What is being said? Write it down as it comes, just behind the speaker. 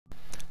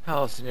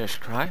Hello, Seniors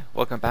Cry.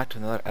 Welcome back to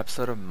another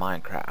episode of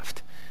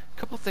Minecraft. A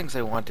couple things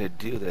I want to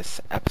do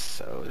this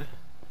episode.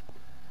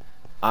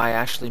 I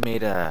actually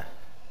made a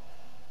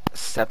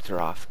scepter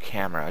off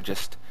camera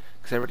just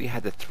because I already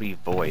had the 3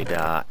 void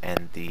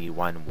and the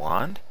 1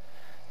 wand.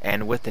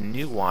 And with the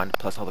new wand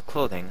plus all the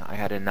clothing, I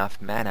had enough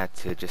mana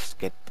to just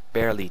get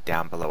barely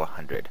down below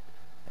 100.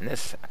 And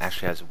this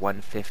actually has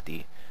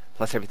 150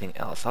 plus everything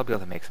else. I'll be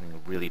able to make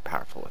something really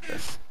powerful with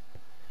this.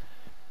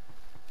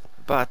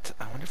 But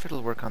I wonder if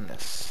it'll work on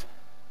this.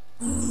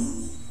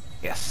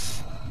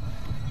 Yes.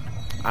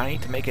 I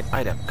need to make an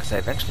item, because I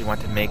eventually want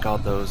to make all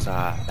those,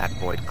 that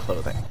void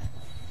clothing.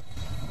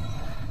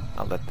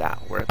 I'll let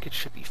that work. It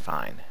should be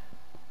fine.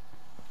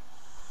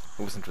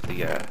 It wasn't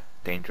really a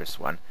dangerous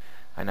one.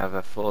 I now have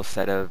a full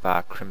set of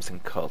Crimson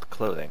Cult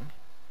clothing.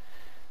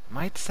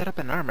 Might set up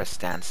an armor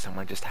stand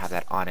somewhere, just have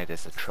that on it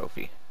as a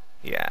trophy.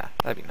 Yeah,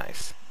 that'd be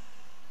nice.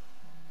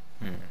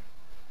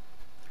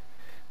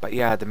 But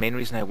yeah, the main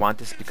reason I want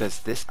this is because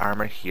this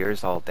armor here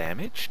is all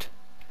damaged.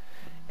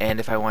 And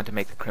if I want to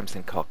make the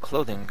Crimson Cult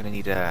clothing, I'm going to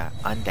need a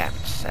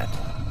undamaged set.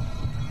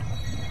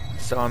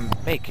 So I'm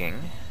making...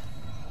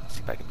 Let's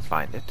see if I can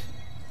find it.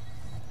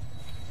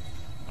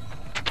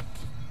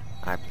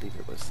 I believe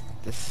it was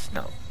this...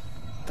 No.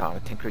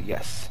 Thalamic Tinker,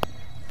 yes.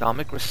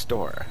 Thalamic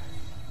Restorer.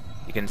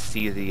 You can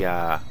see the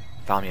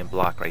Thalamium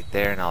block right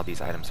there and all these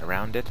items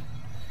around it.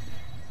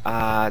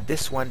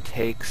 This one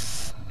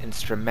takes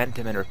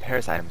Instrumentum and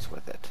repairs items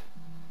with it.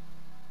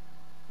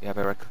 Yeah,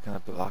 by right-clicking on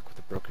the block with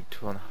a broken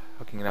tool and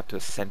hooking it up to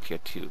Essentia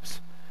tubes.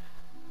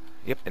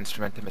 Yep,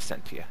 Instrumentum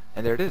Essentia.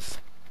 And there it is.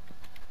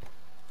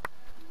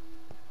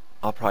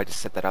 I'll probably just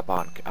set that up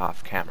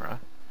off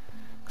camera,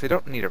 because I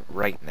don't need it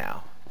right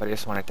now, but I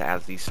just wanted to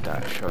at least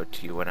show it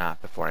to you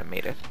before I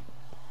made it.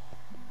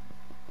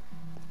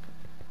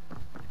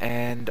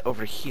 And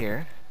over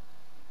here,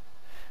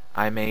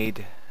 I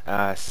made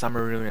a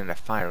Summer Rune and a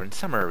Fire Rune.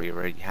 Summer we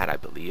already had, I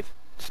believe.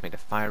 Just made a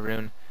Fire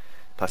Rune.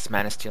 Plus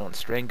Mana Steel and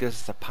String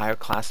is a Pyro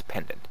class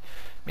pendant.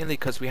 Mainly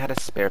because we had a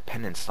spare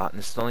pendant slot, and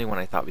this is the only one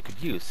I thought we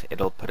could use.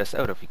 It'll put us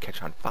out if we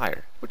catch on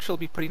fire, which will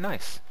be pretty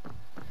nice.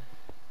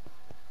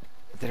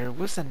 There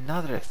was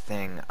another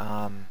thing,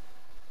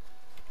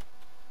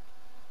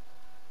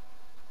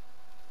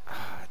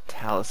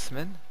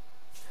 Talisman?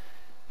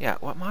 Yeah,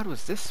 what mod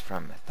was this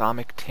from?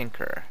 Thalamic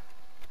Tinker.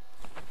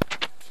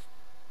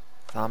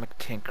 Thalamic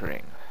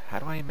Tinkering. How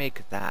do I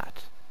make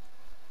that?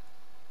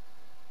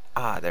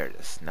 Ah, there it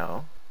is.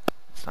 No.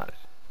 It's not it.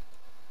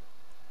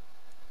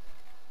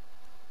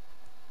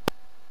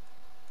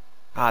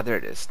 Ah, there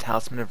it is.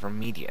 Talisman of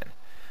Remedian.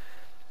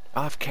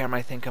 Off camera,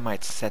 I think I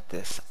might set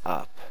this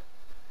up.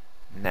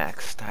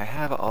 Next, I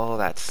have all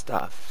that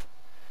stuff.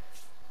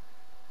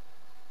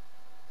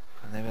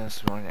 Maybe I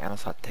was running animal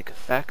slot to take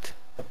effect.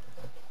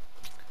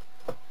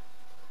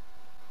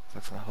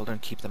 Select on the holder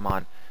and keep them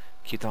on.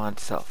 Keep them on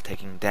itself,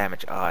 taking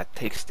damage. Ah, it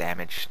takes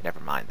damage. Never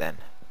mind then.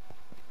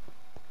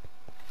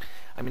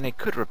 I mean, I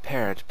could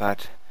repair it,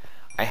 but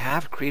I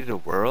have created a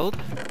world.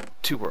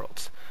 2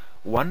 worlds.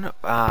 One,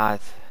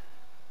 let's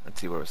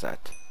see, where was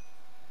that?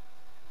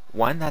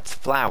 One that's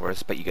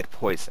flowers, but you get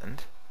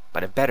poisoned.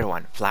 But a better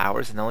one,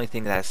 flowers, and the only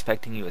thing that's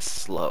affecting you is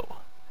slow.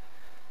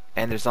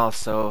 And there's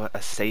also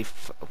a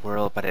safe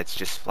world, but it's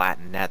just flat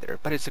nether.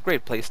 But it's a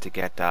great place to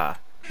get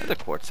nether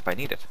quartz if I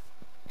need it.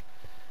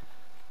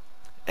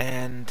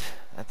 And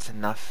that's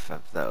enough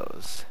of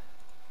those.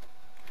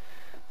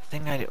 The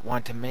thing I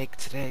want to make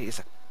today is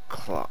a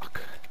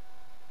clock.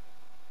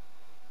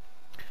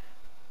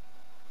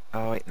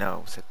 Oh wait,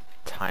 no, was it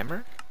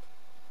timer?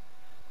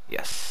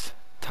 Yes,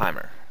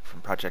 timer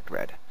from Project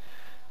Red.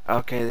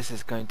 Okay, this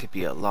is going to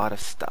be a lot of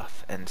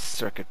stuff, and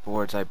circuit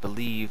boards I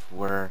believe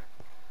were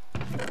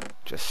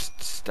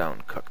just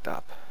stone cooked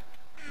up.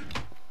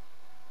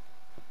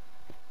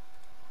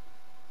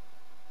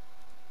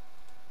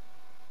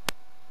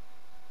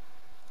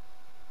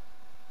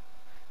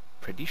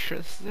 Pretty sure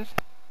this is it?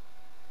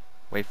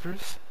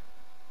 Wafers?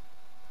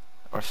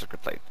 Or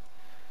circuit plate?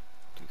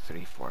 2,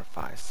 3, 4,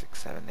 5, 6,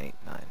 7, 8,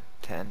 9,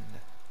 10.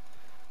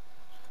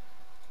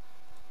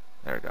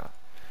 There we go.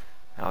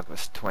 That'll give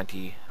us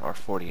 20 or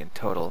 40 in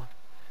total.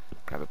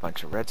 Grab a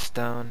bunch of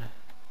redstone.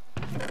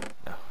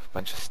 No, a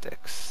bunch of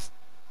sticks.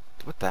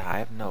 What the hell? I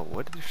have no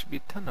wood? There should be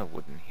a ton of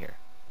wood in here.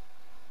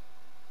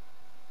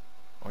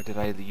 Or did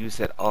I use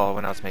it all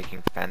when I was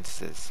making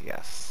fences?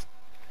 Yes.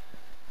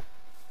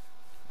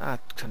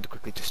 Time to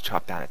quickly just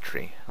chop down a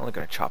tree. I'm only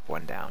going to chop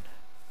one down.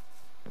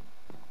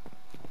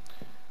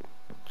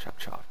 Chop,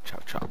 chop,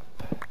 chop, chop.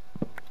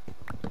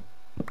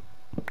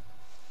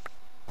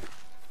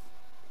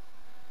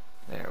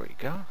 There we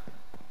go.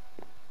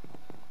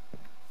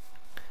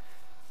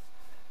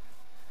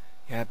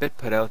 Yeah, a bit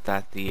put out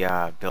that the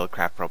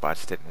Buildcraft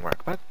robots didn't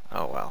work, but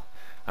oh well.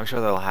 I'm sure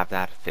they'll have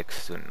that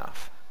fixed soon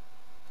enough.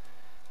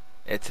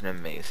 It's an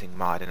amazing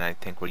mod, and I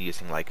think we're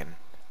using like an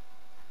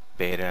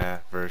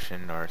beta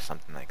version or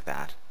something like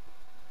that.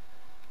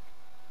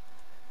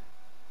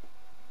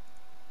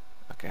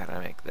 Okay, how do I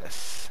make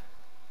this?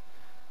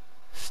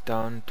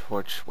 Stone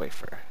torch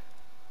wafer.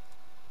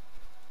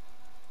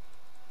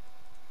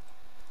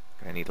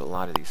 I need a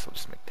lot of these, so we'll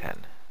just make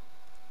 10.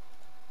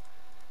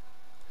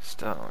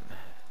 Stone.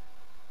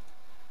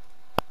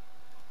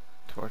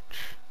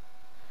 Torch.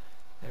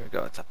 There we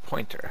go, it's a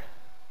pointer.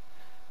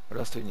 What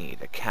else do we need?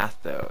 A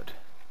cathode.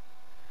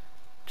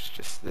 It's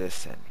just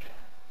this and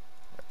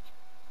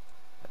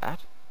that.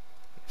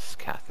 Yes,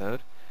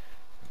 cathode.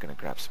 I'm gonna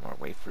grab some more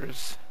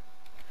wafers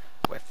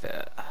with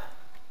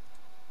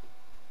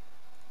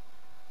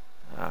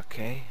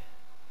okay.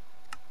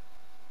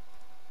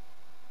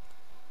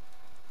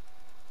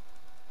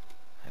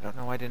 I don't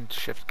know why I didn't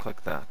shift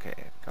click the, okay,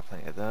 got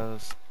plenty of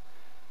those.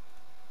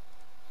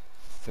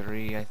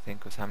 3, I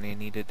think, was how many I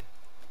needed.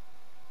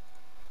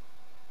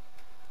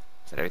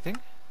 Is that everything?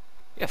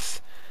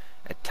 Yes.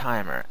 A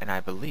timer, and I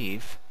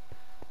believe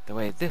the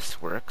way this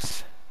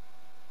works,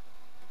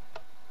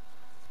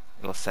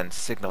 it'll send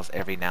signals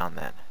every now and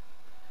then.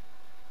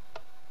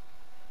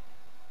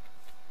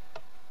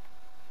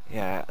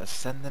 Yeah,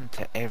 send them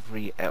to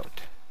every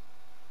out.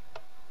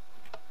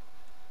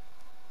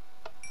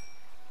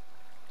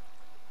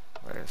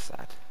 Where is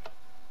that?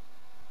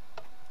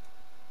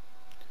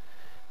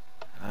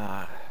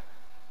 You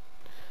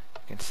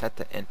can set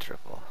the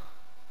interval.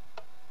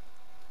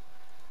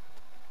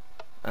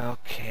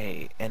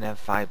 Okay, and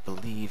if I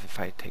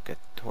take a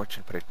torch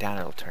and put it down,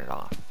 it'll turn it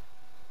off.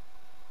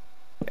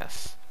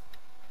 Yes.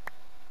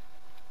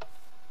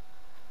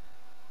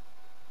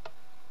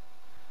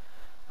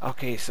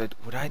 Okay, so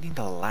would I need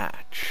a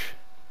latch?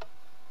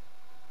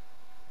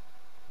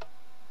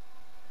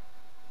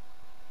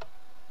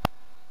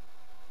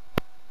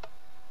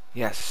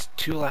 Yes,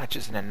 2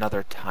 latches and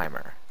another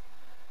timer.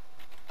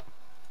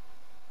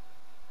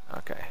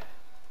 Okay.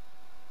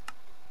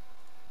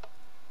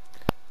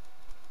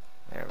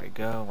 There we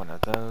go, one of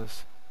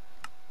those.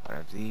 One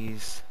of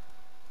these.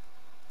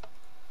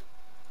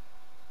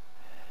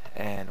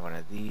 And one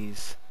of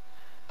these.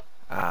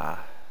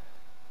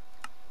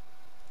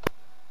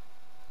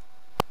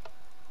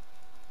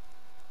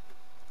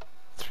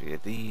 3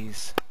 of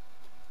these.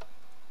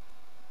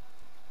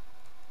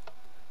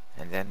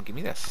 And then give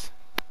me this.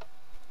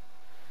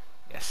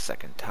 Yes,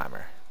 second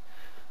timer.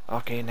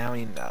 Okay, now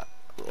we need a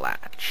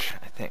latch,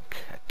 I think.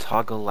 A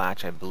toggle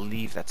latch, I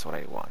believe that's what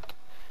I want.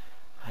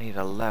 I need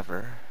a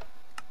lever.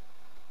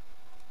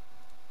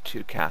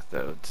 2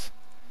 cathodes.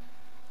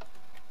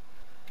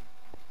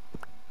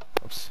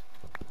 Oops.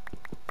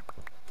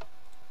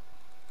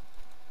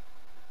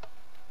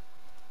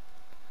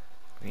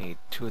 We need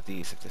 2 of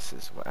these if this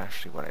is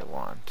actually what I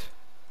want.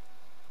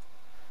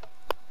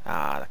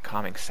 The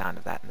calming sound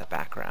of that in the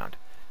background.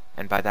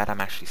 And by that I'm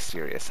actually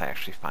serious. I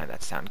actually find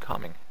that sound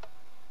calming.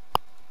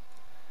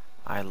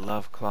 I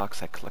love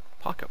clocks. I collect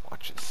pocket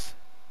watches.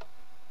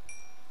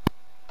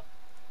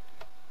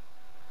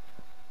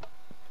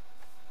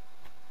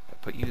 I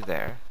put you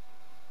there.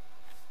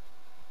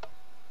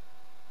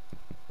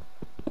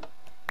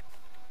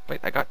 Wait,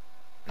 I got...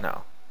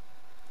 No.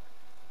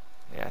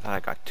 Yeah, I thought I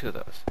got 2 of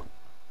those.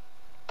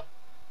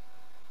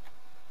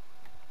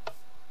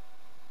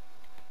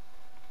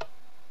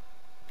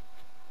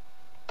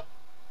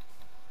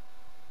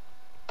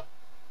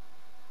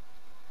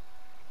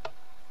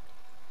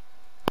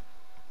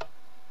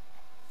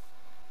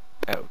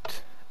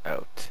 Out,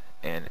 out,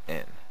 in.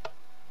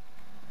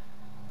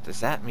 Does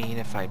that mean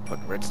if I put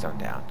redstone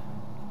down?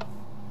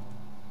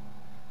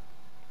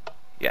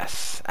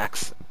 Yes,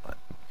 excellent.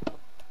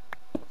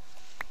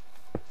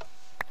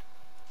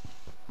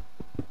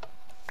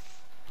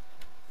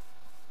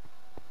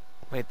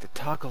 Wait, the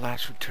toggle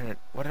latch would turn it...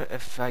 What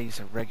if I use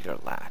a regular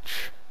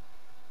latch?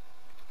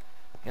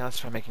 Yeah, let's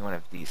try making one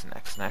of these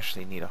next, and I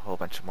actually need a whole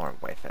bunch more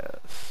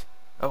wafers.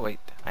 Oh wait,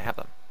 I have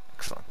them.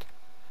 Excellent.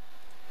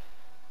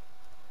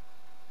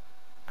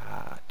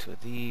 2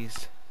 of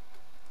these.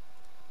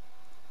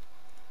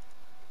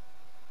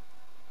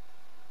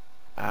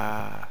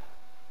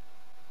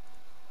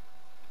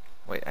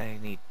 Wait, I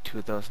need 2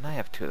 of those, and I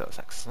have 2 of those.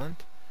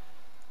 Excellent.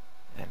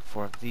 And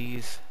 4 of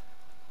these.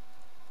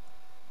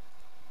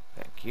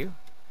 Thank you.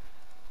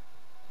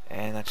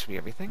 And that should be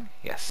everything?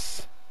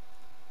 Yes.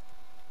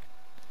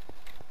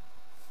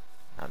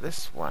 Now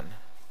this one,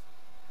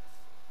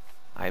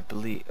 I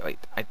believe... Wait,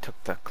 I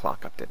took the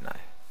clock up, didn't I?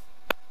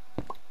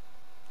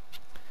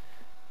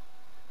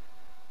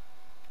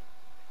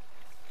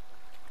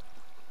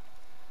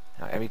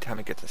 Now every time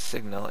it gets a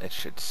signal, it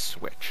should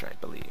switch, I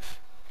believe.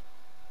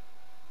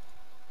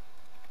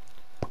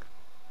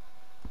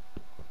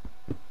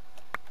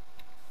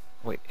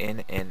 Wait,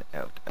 in,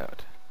 out,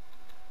 out.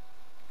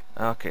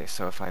 Okay,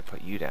 so if I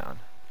put you down...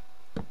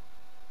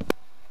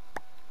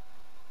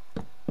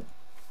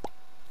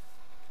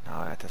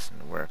 No, that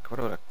doesn't work.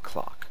 What about a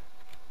clock?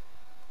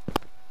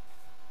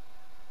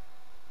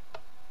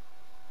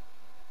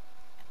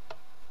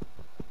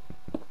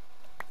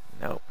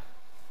 Nope.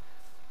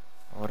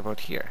 What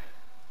about here?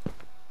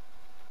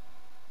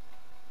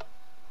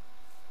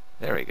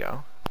 There we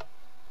go.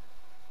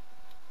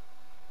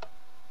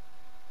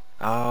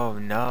 Oh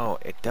no,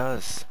 it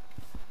does.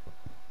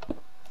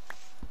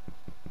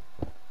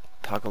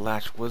 Toggle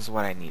latch was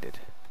what I needed.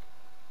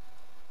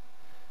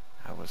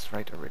 I was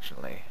right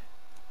originally.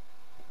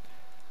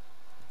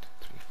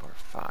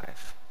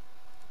 5,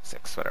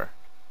 6, whatever.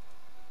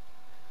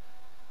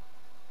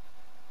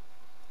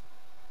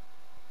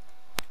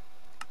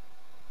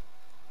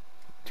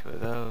 Two of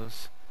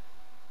those.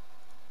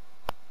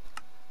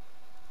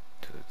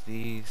 Two of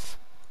these.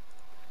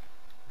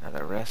 Now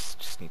the rest,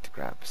 just need to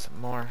grab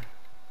some more.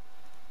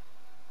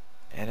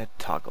 And a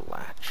toggle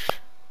latch.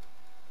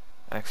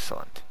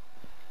 Excellent.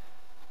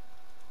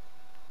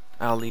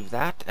 I'll leave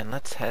that, and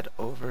let's head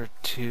over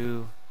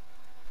to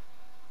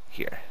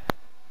here.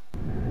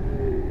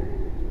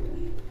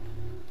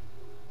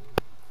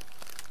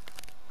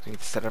 We need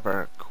to set up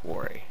our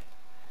quarry.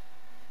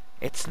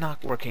 It's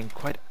not working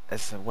quite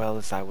as well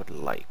as I would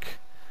like,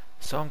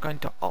 so I'm going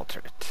to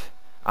alter it.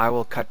 I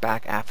will cut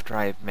back after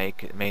I've made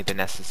the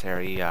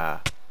necessary, I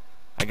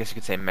guess you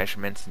could say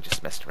measurements, and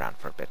just messed around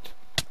for a bit.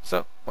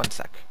 So, 1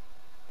 sec.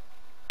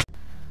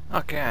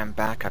 Okay, I'm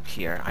back up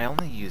here. I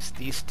only used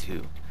these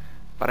two,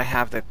 but I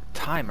have the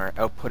timer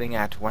outputting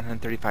at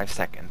 135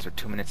 seconds, or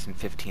 2 minutes and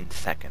 15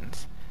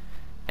 seconds,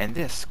 and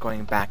this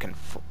going back and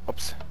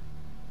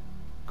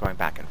going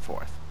back and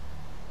forth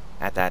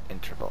at that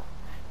interval.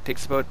 It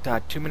takes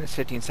about 2 minutes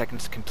 15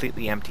 seconds to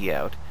completely empty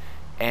out,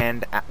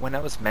 and when I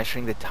was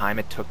measuring the time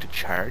it took to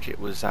charge, it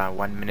was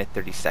 1 minute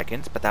 30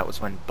 seconds, but that was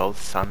when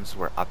both suns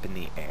were up in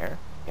the air.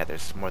 Yeah,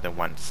 there's more than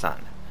one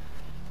sun.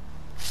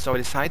 So I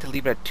decided to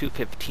leave it at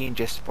 2:15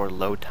 just for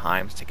low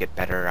times to get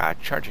better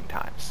charging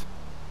times.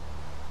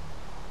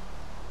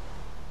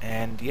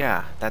 And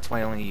yeah, that's why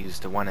I only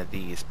used one of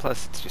these.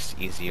 Plus, it's just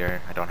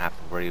easier. I don't have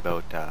to worry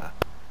about,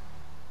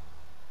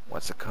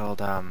 what's it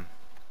called,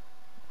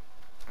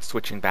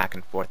 switching back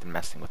and forth and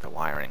messing with the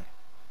wiring,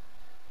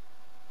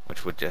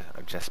 which would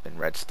have just been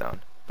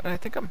redstone. But I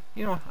think I'm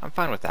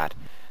fine with that.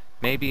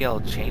 Maybe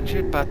I'll change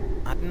it, but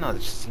I don't know,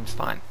 it just seems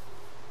fine.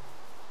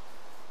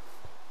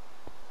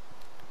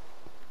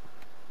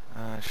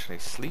 Should I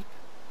sleep?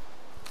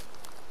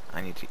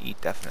 I need to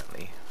eat,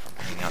 definitely, from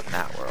hanging out in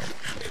that world.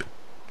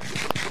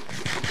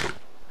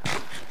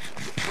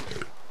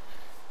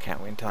 Can't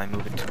wait until I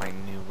move into my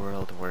new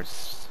world where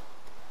it's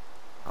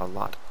a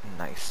lot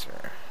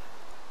nicer.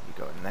 You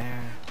go in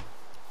there.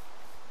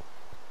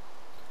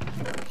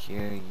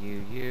 Here,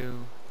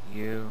 you.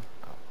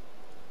 Oh.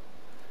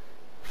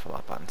 Fill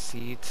up on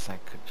seeds. I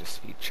could just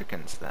feed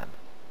chickens then.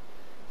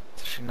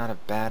 It's actually not a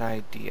bad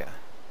idea.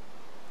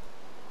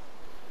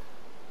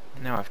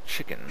 Now I have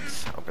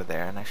chickens over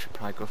there, and I should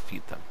probably go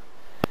feed them.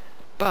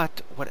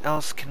 But what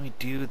else can we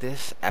do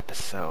this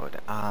episode?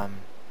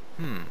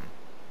 We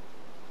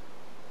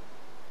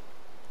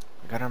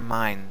got our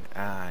mine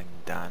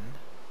done.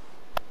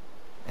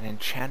 An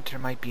enchanter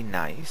might be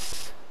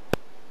nice.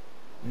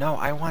 No,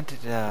 I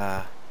wanted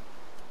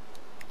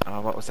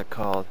what was it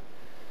called?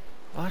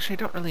 Well, actually, I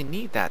don't really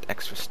need that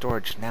extra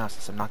storage now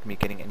since I'm not going to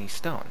be getting any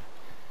stone.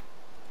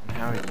 And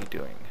how are you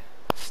doing?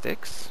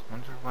 Sticks?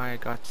 Wonder why I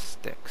got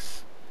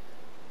sticks.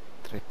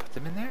 Did I put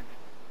them in there?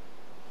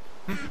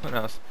 Who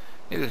knows?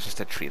 Maybe there's just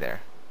a tree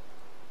there.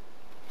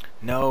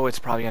 No, it's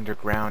probably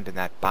underground in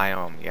that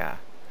biome, yeah.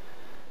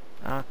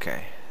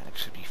 Okay, that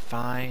should be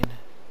fine.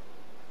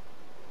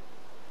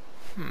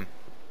 And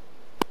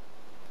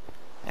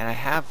I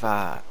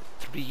have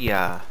 3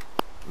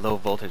 low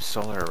voltage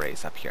solar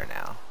arrays up here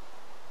now,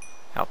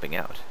 helping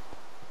out.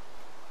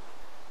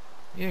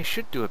 Yeah, I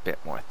should do a bit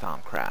more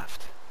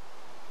Thaumcraft.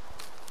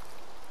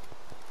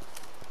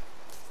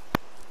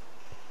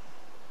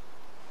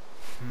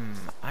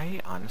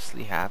 I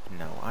honestly have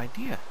no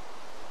idea.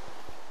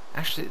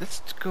 Actually,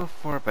 let's go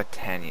for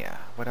Botania.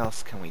 What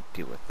else can we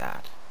do with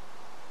that?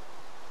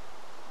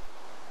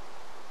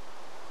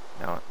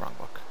 No, wrong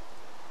book.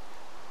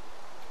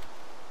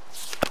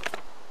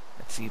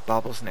 Let's see,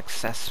 baubles and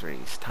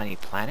accessories. Tiny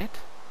planet.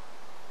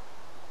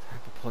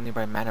 Pull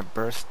nearby mana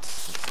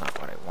bursts. That's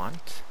not what I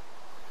want.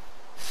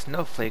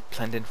 Snowflake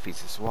Plendon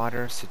freezes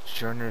water.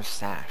 Sojourner's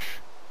sash.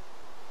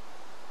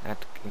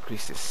 That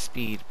increases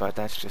speed, but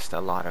that's just a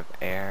lot of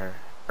air,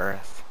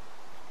 earth.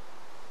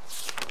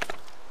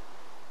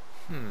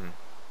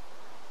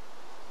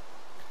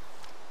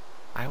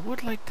 I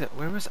would like to...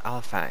 Where was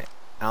Alphamancy?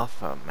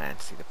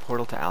 The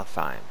portal to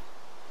Alfheim.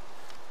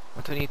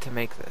 What do I need to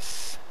make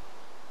this?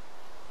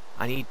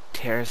 I need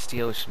Terra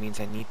Steel, which means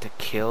I need to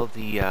kill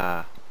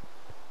the,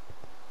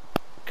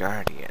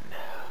 Guardian.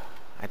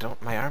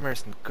 My armor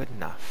isn't good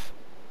enough.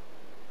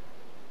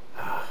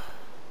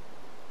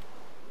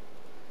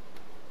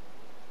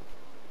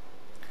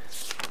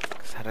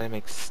 How did I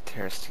make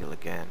Terra Steel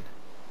again?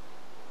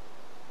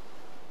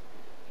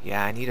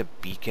 Yeah, I need a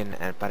beacon,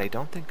 but I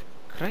don't think...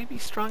 Could I be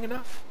strong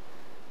enough?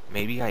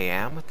 Maybe I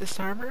am with this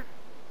armor?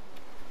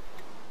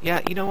 Yeah,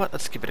 you know what?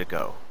 Let's give it a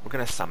go. We're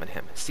gonna summon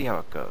him. See how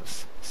it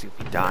goes. See if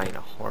we die in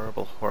a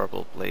horrible,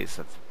 horrible blaze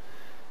of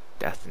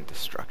death and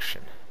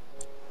destruction.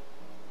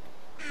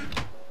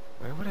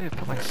 Where would I have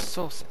put my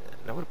soul sand?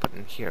 I would have put it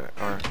in here.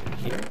 Or in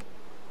here?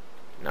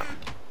 No.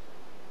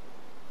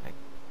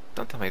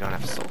 Don't tell me I don't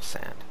have soul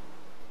sand.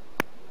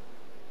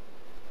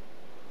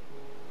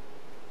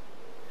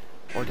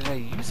 Or did I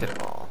use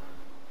it all?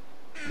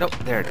 Nope,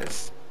 there it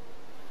is.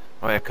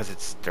 Oh yeah, because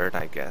it's dirt,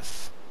 I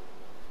guess.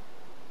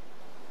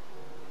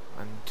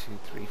 1, 2,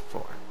 3,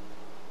 4.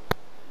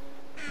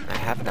 And I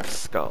have enough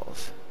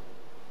skulls.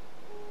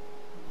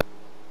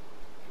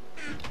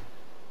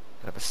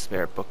 I have a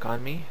spare book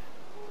on me?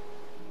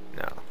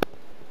 No.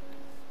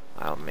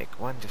 I'll make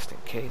one just in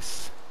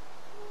case.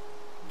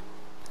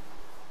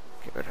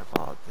 Get rid of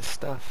all of this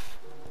stuff.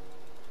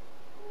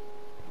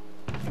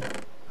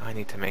 I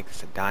need to make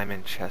this a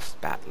diamond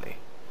chest badly.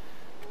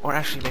 Or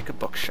actually make a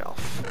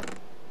bookshelf.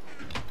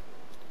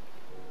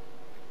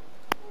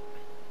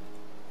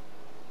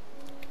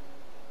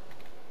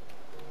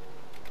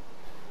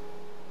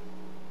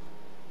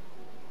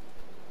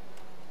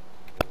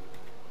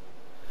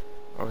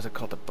 Or was it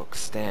called a book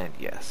stand?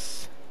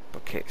 Yes.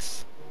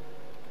 Bookcase.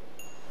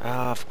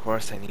 Ah, of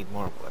course I need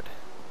more wood.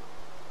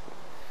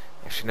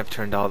 I shouldn't have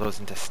turned all those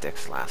into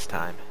sticks last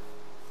time.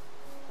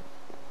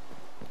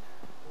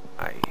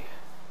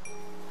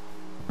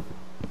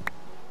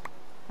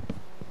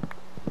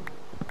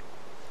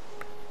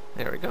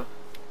 There we go.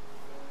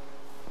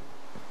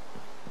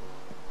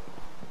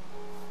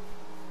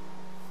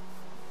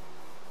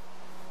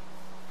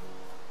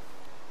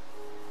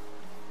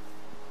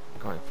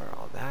 Going for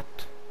all that.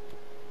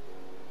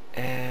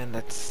 And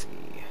let's see.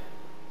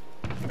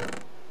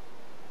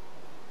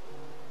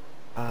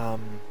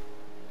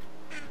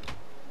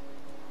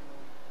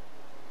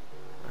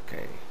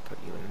 Okay, put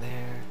you in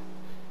there.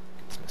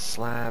 Get some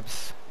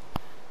slabs.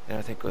 Then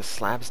I think it goes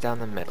slabs down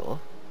the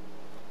middle.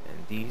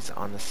 And these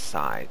on the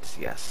sides,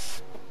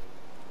 yes.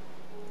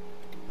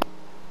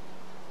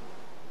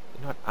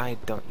 You know what? I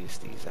don't use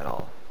these at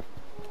all.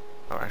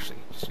 Oh, actually,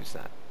 just use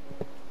that.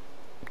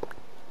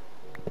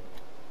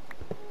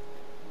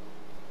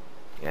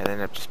 Yeah, it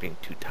ended up just being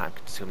too time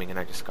consuming and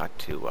I just got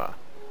too,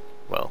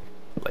 well,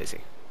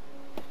 lazy.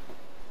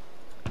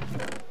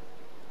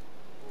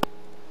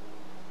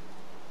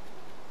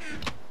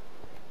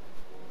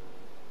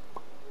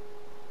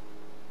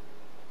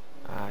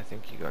 I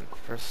think you go in the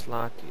first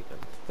slot, you go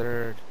in the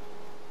third.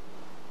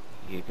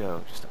 You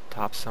go just up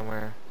top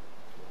somewhere.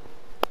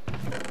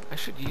 I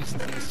should use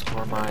these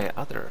for my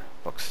other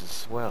books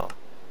as well.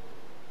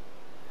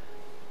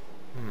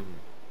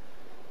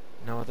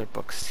 No other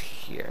books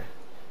here.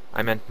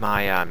 I meant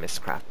my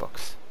Mistcraft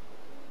books.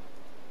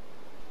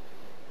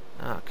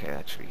 Okay,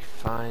 that should be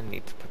fine.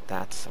 Need to put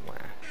that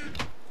somewhere.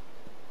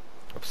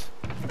 Oops.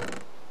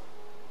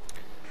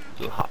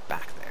 We'll hop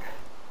back there.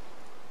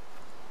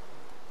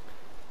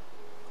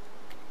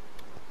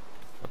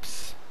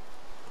 Oops.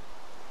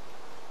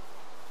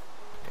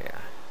 Yeah.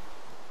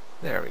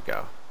 There we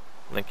go.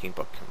 Linking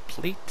book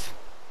complete.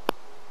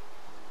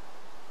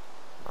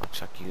 I'll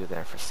chuck you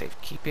there for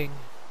safekeeping.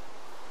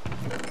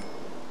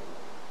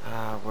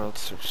 World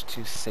search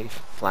 2 safe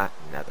flat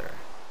nether.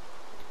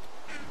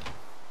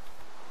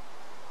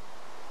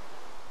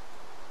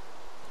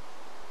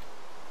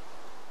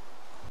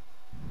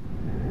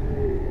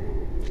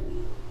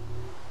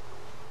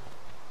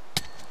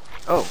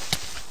 Oh!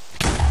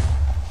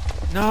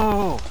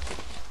 No!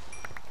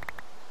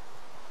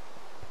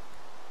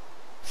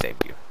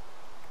 Saved you.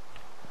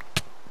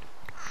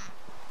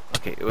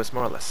 Okay, it was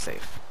more or less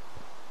safe.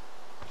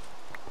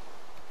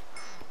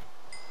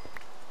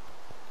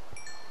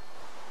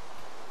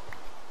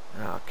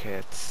 Okay,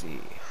 let's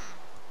see.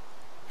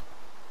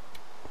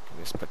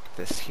 Just put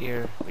this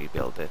here,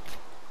 rebuild it.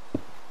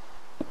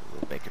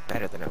 We'll make it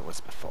better than it was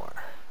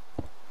before.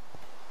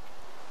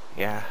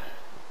 Yeah,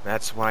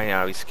 that's why I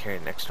always carry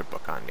an extra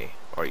book on me.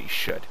 Or you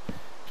should,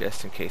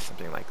 just in case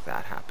something like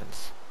that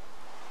happens.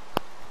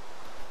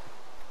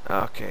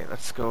 Okay,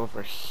 let's go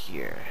over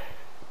here.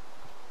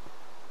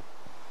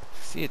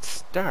 See,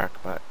 it's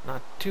dark, but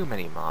not too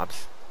many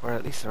mobs. Or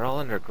at least they're all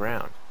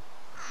underground.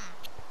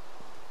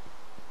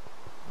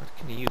 What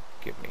can you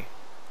give me?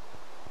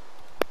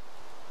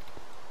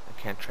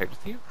 I can't trade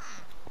with you?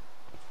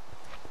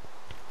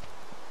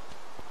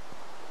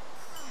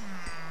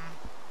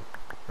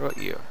 What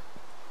about you?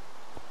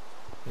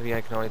 Maybe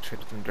I can only trade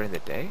with them during the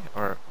day?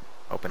 Or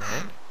open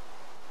hand?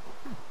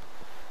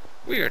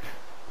 Weird.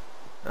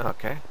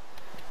 Okay.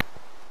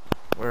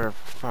 We're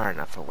far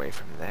enough away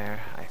from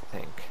there, I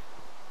think.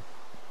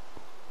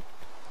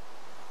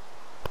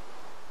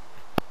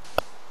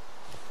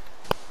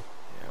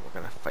 Yeah, we're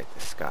gonna fight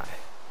this guy.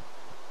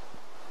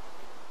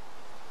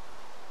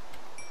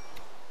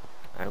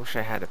 I wish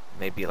I had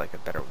maybe like a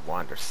better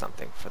wand or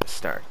something for the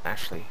start.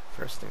 Actually,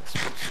 first things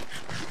first.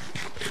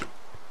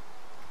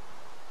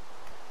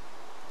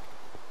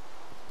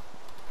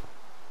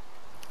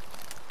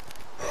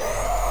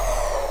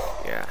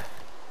 Yeah.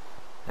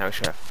 Now we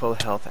should have full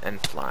health and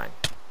flying.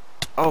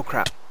 Oh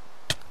crap!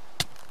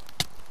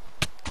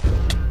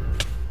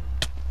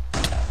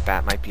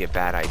 That might be a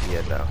bad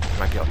idea though. He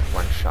might be able to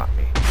one-shot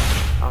me.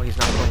 Oh, he's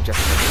not going just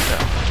for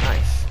himself.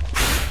 Nice.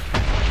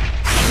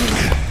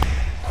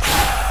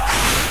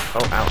 Oh,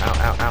 ow, ow,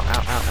 ow, ow,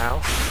 ow, ow,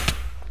 ow.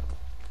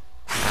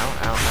 Ow,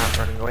 ow, ow,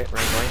 running away,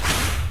 running away.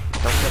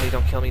 Don't kill me,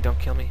 don't kill me, don't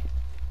kill me.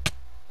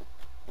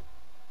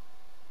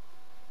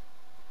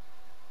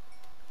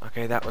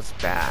 Okay, that was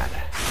bad.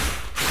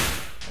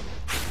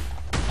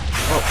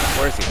 Oh,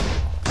 where is he?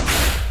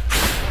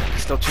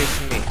 He's still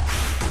chasing me.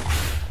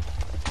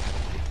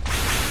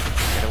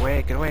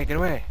 away, get away, get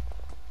away!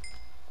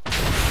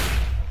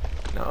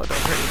 No, don't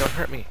hurt me, don't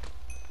hurt me!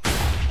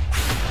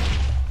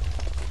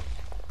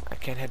 I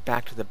can't head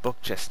back to the book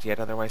just yet,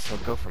 otherwise he'll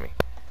go for me.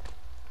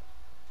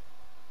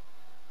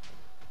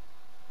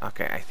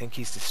 Okay, I think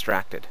he's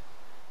distracted.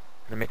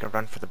 I'm gonna make a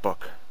run for the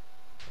book.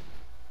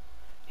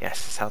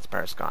 Yes, his health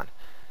bar is gone.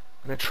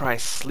 I'm gonna try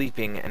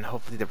sleeping and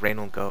hopefully the rain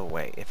will go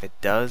away. If it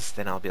does,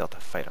 then I'll be able to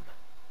fight him.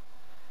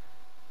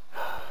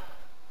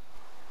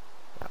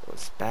 That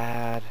was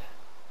bad.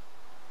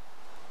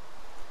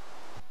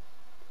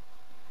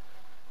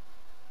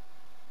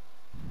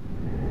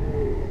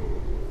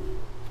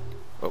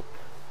 Oh.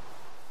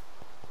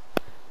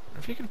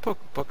 If you can poke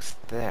books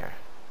there.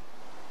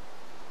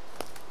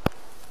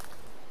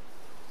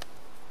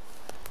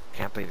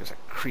 Can't believe there's a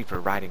creeper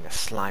riding a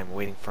slime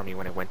waiting for me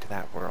when I went to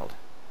that world.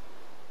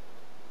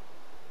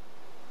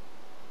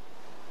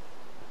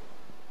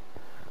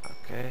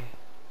 Okay.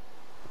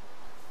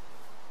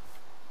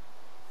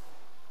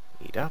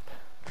 Eat up.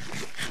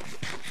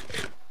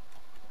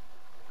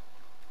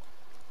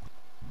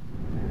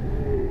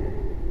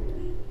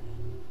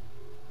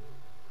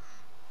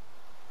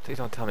 Please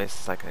don't tell me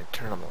this is like an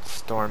eternal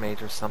storm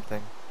age or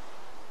something.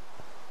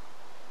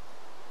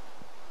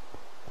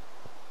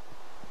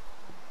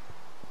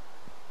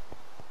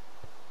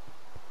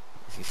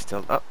 Is he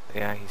still up? Oh,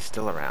 yeah, he's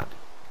still around.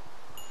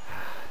 I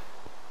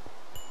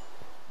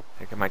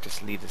think I might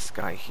just leave this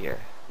guy here.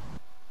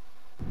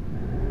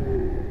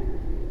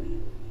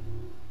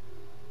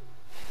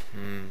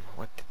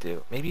 What to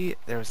do? Maybe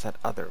there's that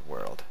other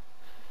world.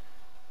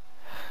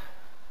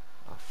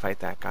 I'll fight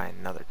that guy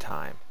another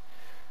time.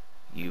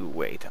 You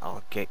wait,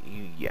 I'll get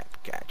you yet,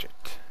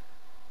 Gadget.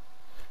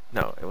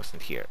 No, it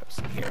wasn't here, it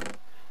wasn't here.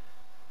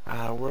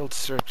 World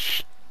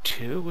Search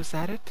 2, was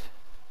that it?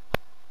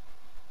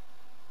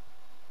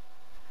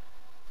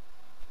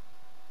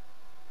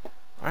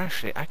 Or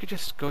actually, I could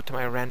just go to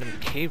my random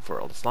cave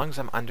world. As long as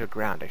I'm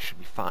underground, I should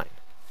be fine.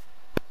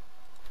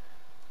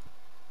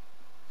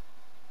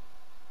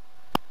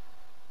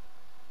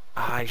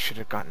 I should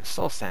have gotten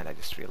soul sand, I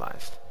just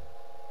realized.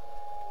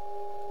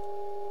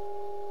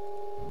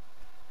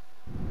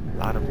 A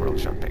lot of world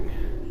jumping.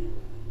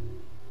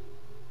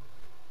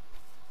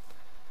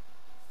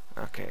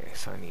 Okay,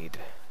 so I need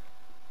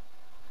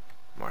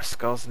more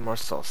skulls and more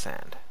soul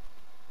sand.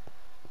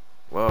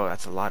 Whoa,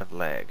 that's a lot of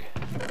leg.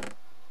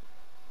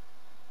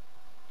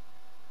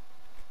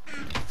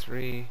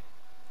 3.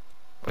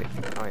 Wait,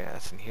 oh yeah,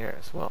 that's in here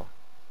as well.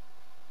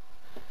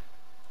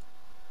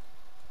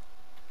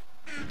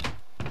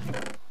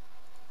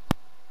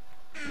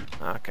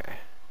 Okay.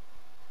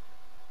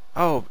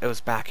 Oh, it was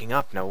backing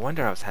up. No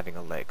wonder I was having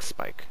a leg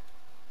spike.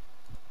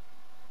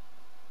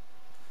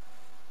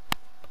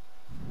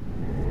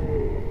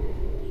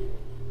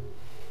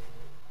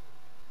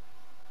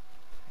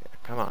 Yeah,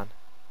 come on.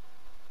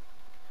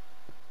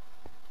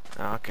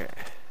 Okay.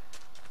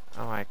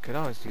 Oh, I could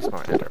always use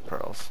more ender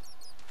pearls.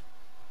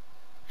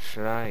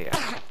 Should I?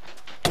 Yeah.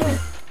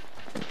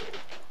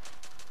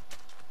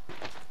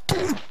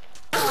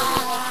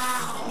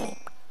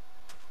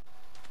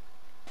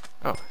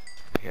 Oh,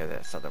 here,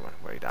 this other one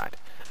where he died.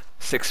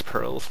 6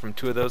 pearls from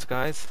 2 of those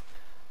guys.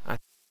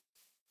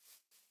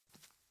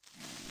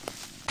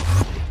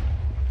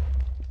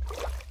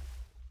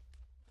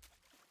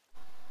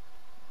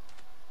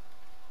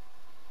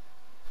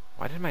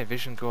 Why did my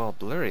vision go all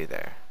blurry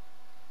there?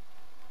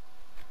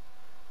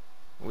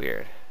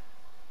 Weird.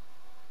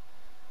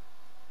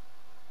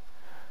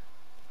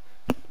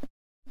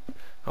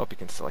 Hope you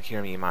can still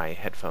hear me. My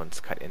headphones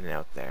cut in and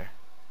out there.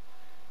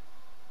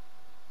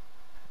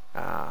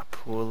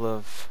 Pool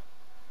of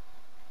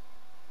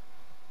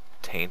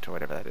taint or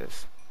whatever that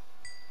is.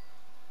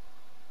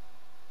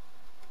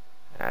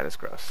 That is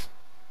gross.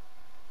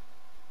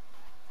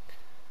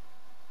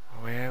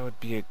 Where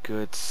would be a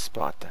good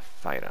spot to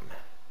fight him?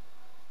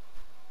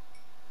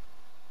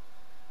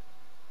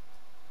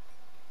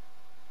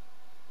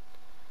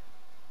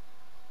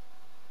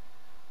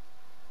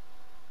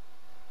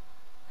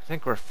 I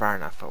think we're far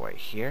enough away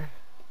here.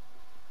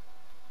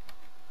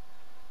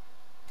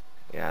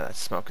 Yeah, that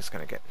smoke is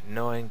going to get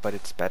annoying, but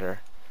it's better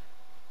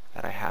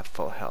that I have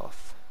full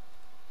health.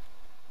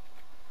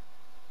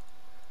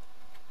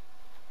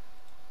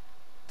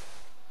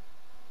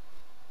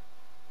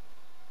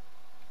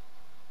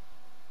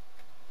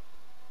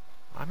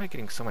 Why am I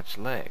getting so much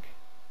lag?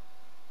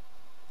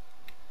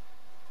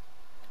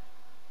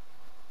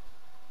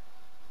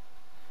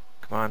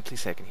 Come on,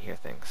 please say I can hear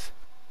things.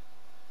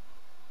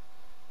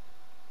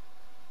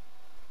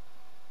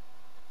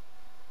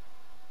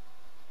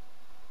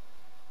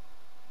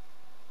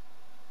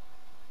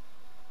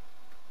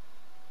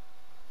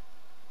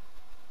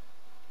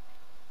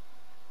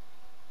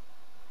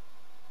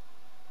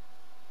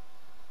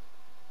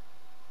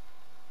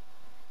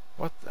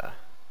 What the?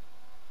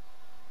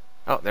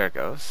 Oh, there it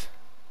goes.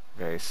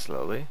 Very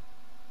slowly.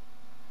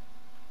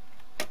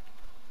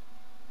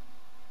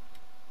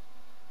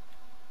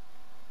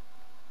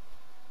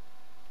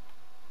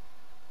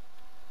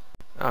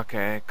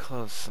 Okay,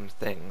 close some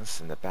things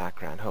in the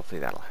background.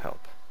 Hopefully that'll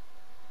help.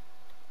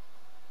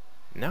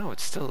 No,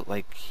 it's still,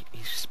 like,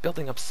 he's just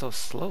building up so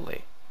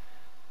slowly.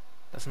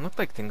 Doesn't look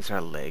like things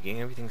are lagging.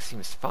 Everything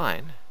seems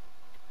fine.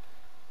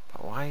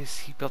 But why is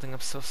he building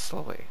up so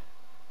slowly?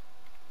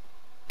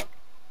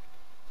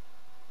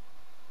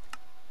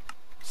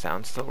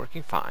 Sound's still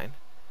working fine.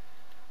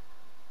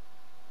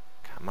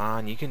 Come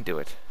on, you can do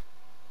it.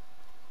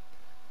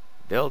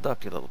 Build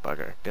up, you little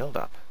bugger. Build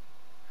up.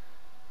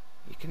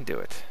 You can do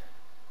it.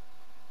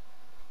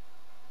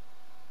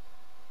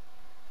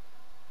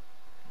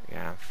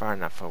 Yeah, I'm far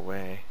enough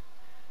away.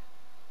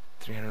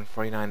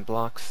 349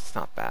 blocks, it's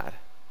not bad.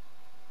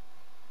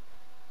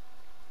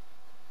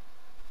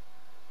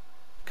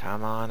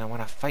 Come on, I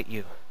want to fight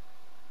you.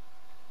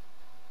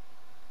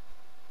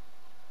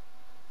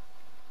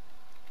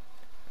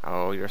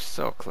 Oh, you're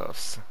so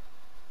close.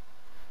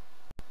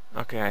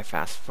 Okay, I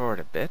fast forward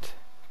a bit.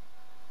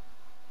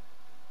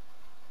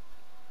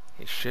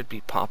 He should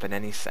be popping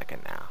any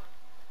second now.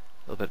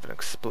 A little bit of an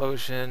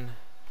explosion.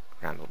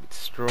 Ground will be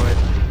destroyed.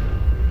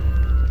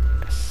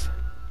 Yes.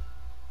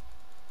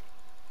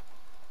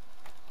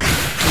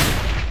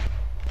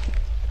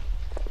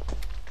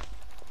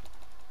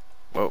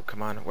 Whoa,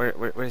 come on.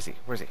 Where is he?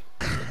 Where is he?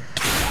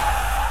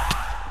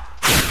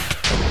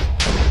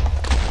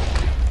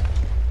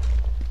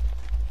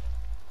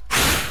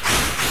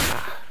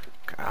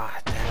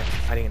 God damn it.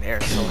 Fighting in air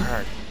so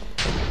hard.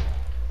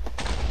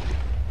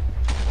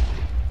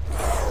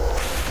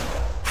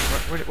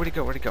 Where'd he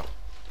go? Where'd he go?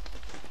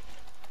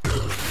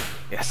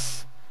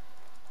 Yes.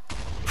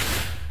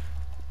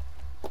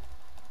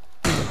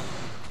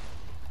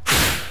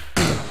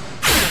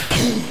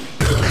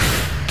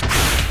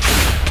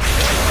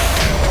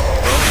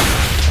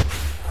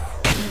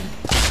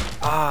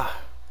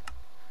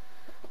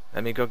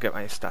 Let me go get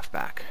my stuff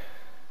back.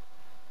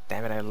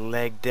 Damn it, I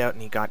legged out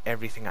and he got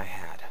everything I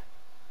had.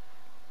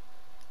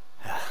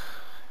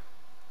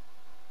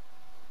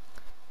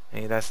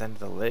 Maybe that's the end of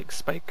the leg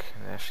spike.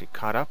 I actually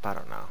caught up, I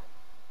don't know.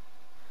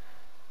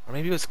 Or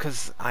maybe it was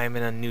because I'm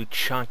in a new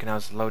chunk and I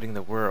was loading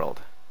the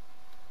world.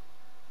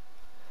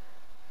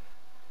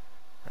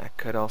 That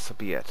could also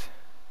be it.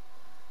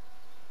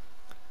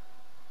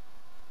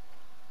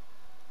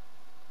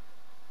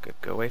 Good,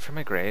 go away from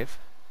my grave.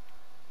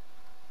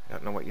 I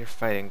don't know what you're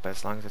fighting, but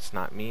as long as it's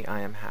not me, I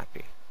am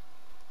happy.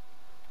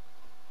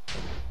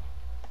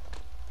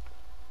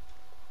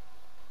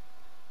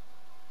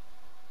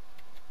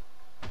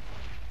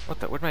 What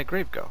the? Where'd my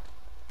grave go?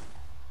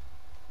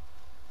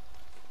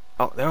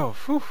 Oh, no,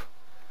 whew.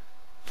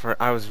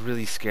 I was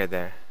really scared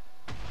there.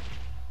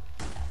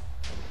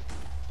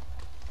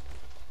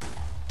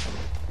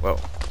 Whoa.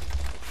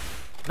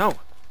 No!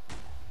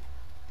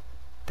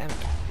 Damn it.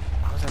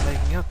 Why was I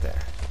lagging out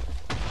there?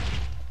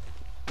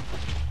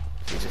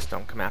 Please just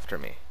don't come after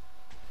me.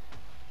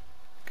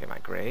 Okay, my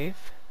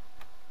grave.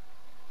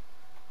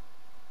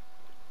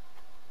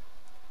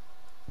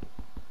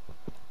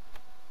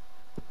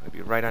 I'll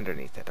be right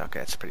underneath it. Okay,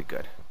 that's pretty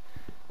good.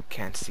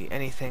 Can't see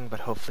anything,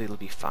 but hopefully it'll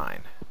be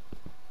fine.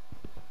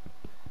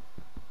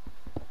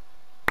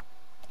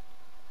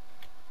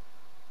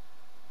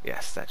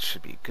 Yes, that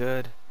should be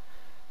good.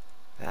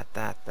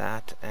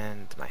 That,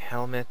 and my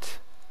helmet.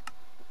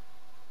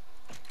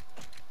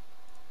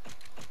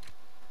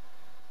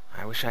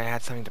 I wish I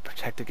had something to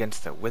protect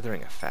against the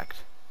withering effect.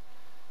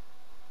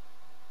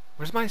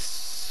 Where's my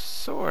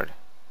sword?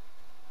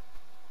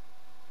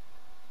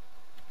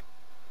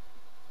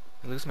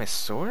 Did I lose my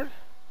sword?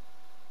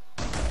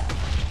 It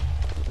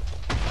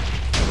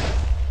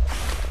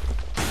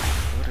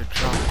would have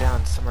dropped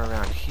down somewhere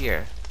around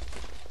here.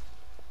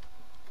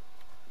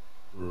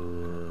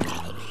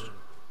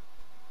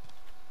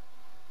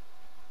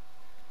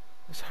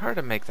 It's hard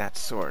to make that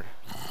sword.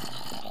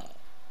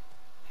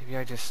 Maybe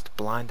I just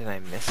blind and I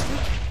missed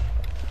it?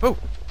 Oh!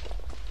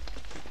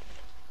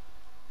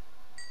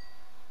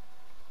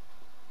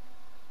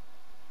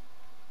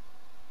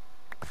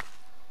 I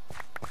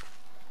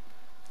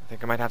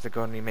think I might have to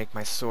go and remake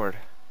my sword.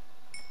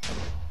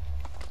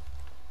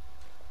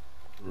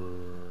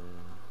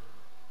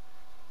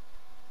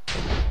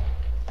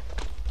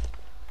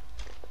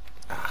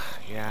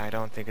 Yeah, I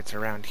don't think it's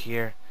around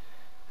here.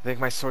 I think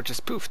my sword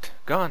just poofed.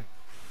 Gone.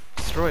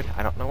 Destroyed.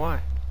 I don't know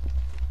why.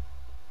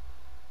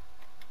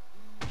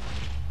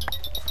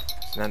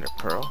 It's an ender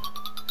pearl.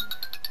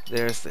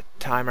 There's the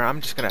timer.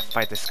 I'm just gonna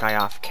fight this guy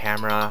off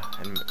camera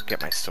and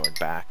get my sword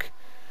back.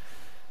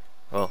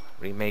 Well,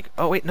 remake.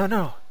 Oh wait,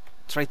 no.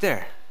 It's right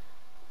there.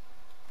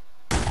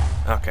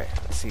 Okay,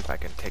 let's see if I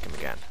can take him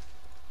again.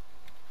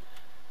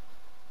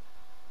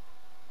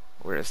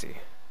 Where is he?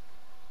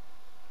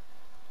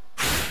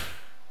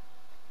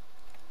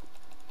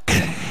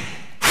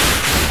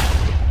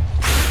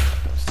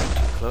 Step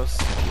too close.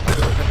 Keep on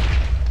moving.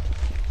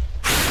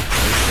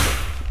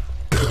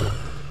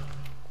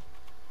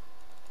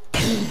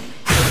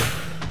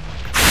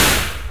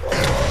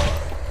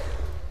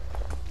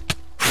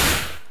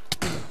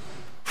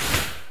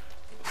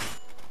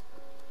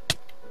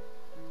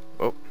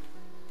 Oh.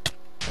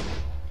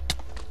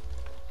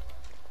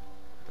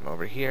 I'm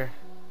over here.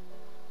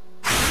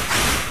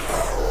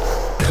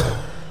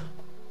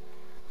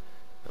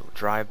 Little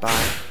drive-by.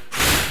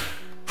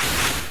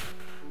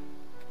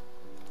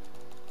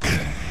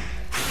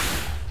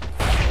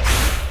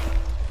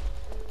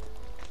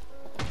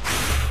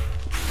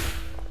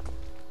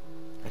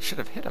 I should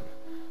have hit him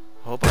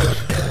a whole bunch.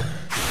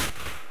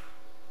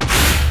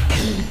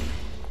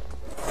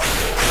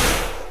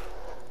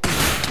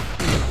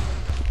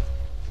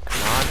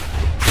 Come on.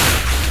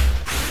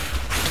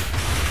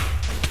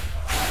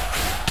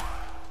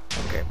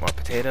 Okay, more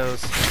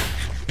potatoes.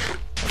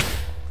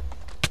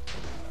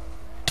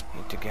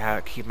 Need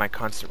to keep my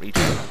constant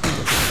regen,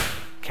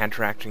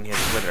 counteracting his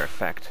wither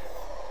effect.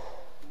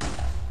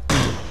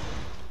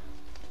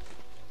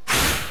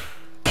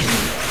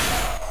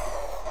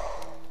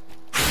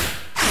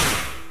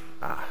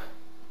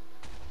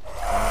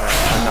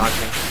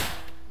 Dodging.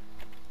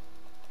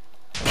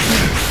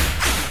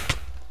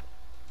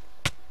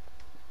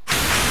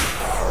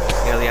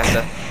 Nearly at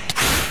the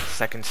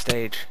second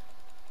stage.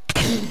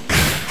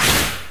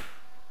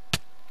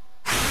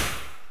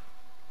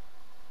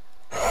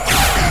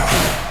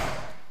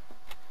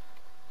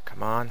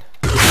 Come on.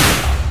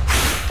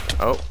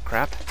 Oh,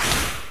 crap.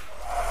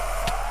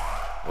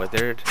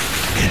 Withered.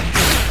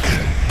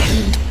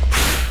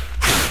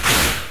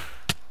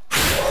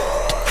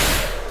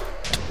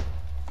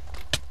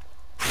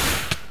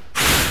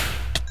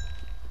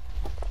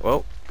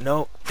 Whoa,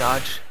 no,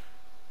 dodge.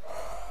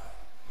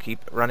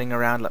 Keep running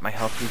around, let my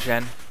health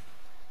regen.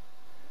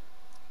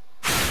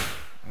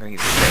 I'm gonna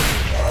use a stick.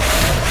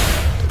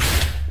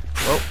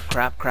 Whoa,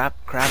 crap, crap,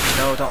 crap.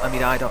 No, don't let me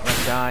die, don't let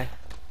me die.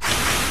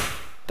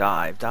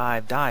 Dive,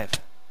 dive, dive.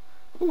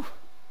 Whew.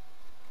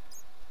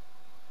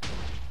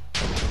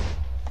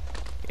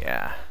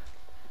 Yeah.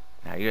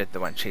 Now you're the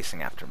one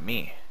chasing after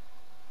me.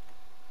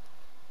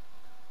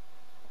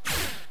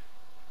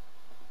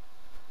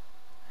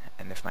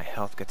 And if my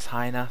health gets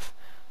high enough...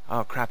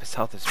 Oh crap, his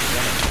health is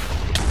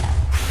regenerating.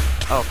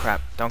 Oh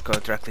crap, don't go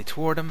directly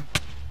toward him.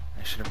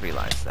 I should have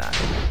realized that.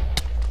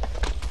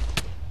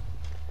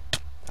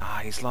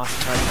 Ah, he's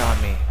lost target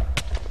on me.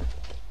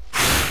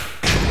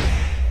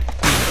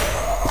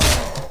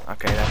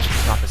 Okay, that should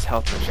stop his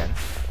health regen.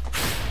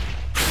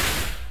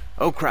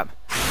 Oh crap!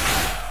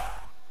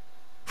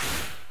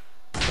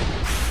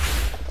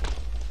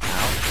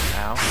 Ow,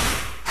 ow.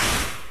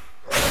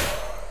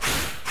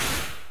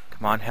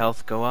 Come on,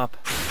 health, go up.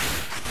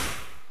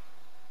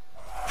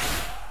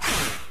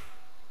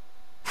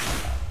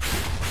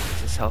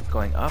 Is his health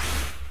going up?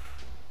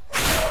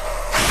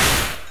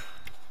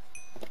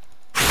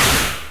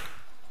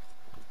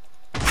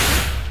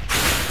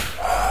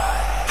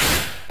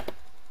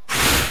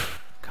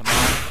 Come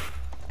on.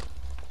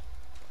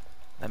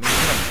 Let me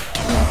hit him.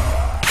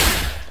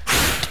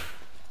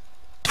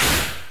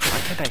 Why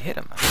can't I hit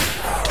him?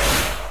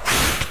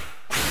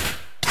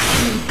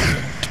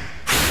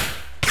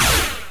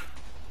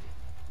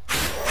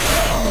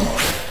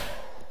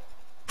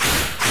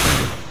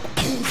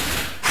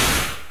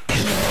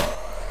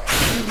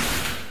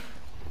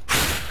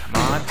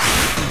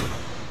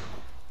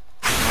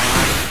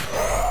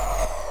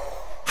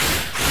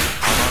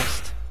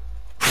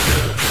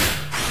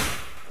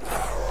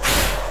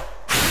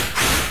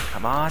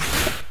 Come on.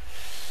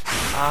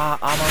 Ah,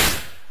 almost.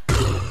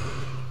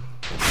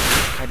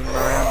 Kiting him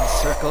around in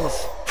circles.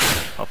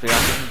 Hopefully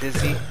I'm getting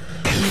dizzy.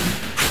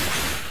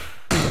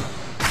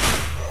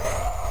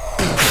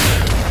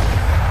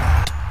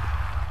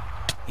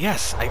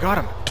 Yes, I got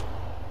him.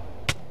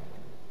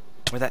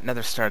 Where'd that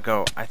nether star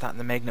go? I thought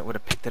the magnet would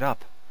have picked it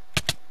up.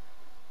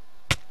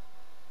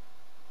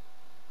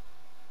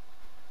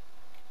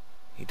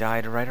 He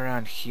died right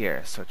around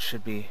here, so it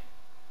should be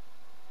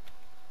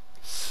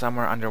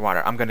somewhere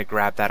underwater. I'm going to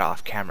grab that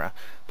off camera.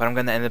 But I'm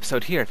going to end the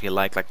episode here. If you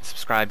like and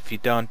subscribe. If you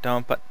don't.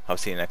 But I'll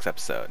see you next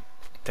episode.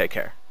 Take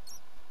care.